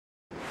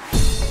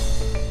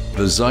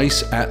the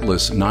Zeiss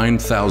Atlas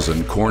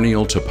 9000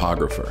 Corneal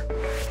Topographer.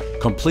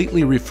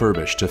 Completely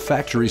refurbished to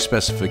factory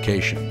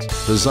specifications,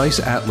 the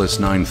Zeiss Atlas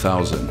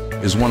 9000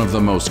 is one of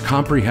the most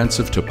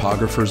comprehensive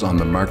topographers on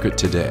the market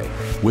today.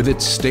 With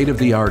its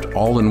state-of-the-art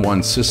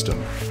all-in-one system,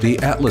 the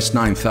Atlas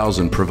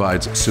 9000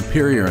 provides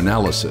superior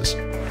analysis,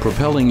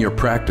 propelling your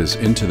practice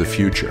into the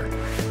future.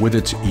 With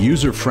its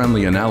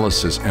user-friendly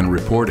analysis and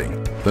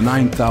reporting, the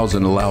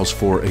 9000 allows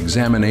for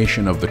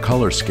examination of the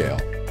color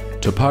scale,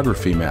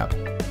 topography map,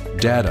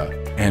 data,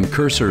 and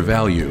cursor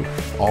value,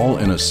 all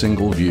in a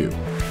single view.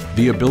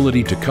 The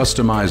ability to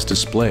customize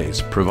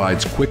displays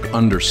provides quick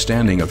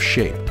understanding of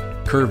shape,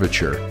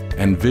 curvature,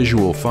 and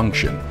visual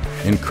function,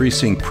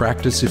 increasing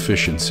practice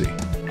efficiency.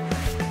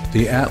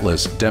 The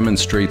Atlas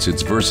demonstrates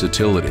its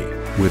versatility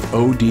with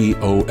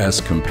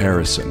ODOS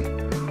comparison,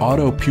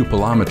 auto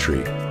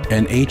pupillometry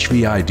and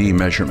HVID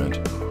measurement,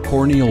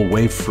 corneal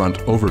wavefront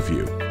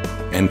overview,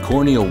 and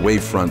corneal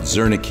wavefront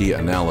Zernike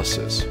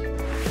analysis.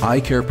 Eye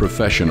care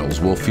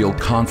professionals will feel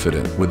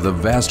confident with the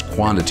vast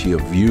quantity of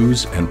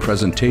views and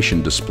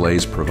presentation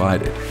displays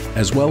provided,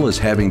 as well as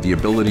having the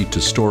ability to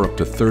store up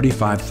to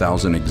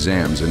 35,000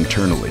 exams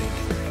internally.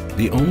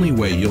 The only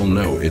way you'll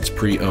know it's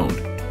pre-owned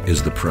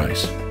is the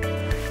price.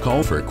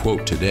 Call for a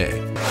quote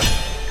today.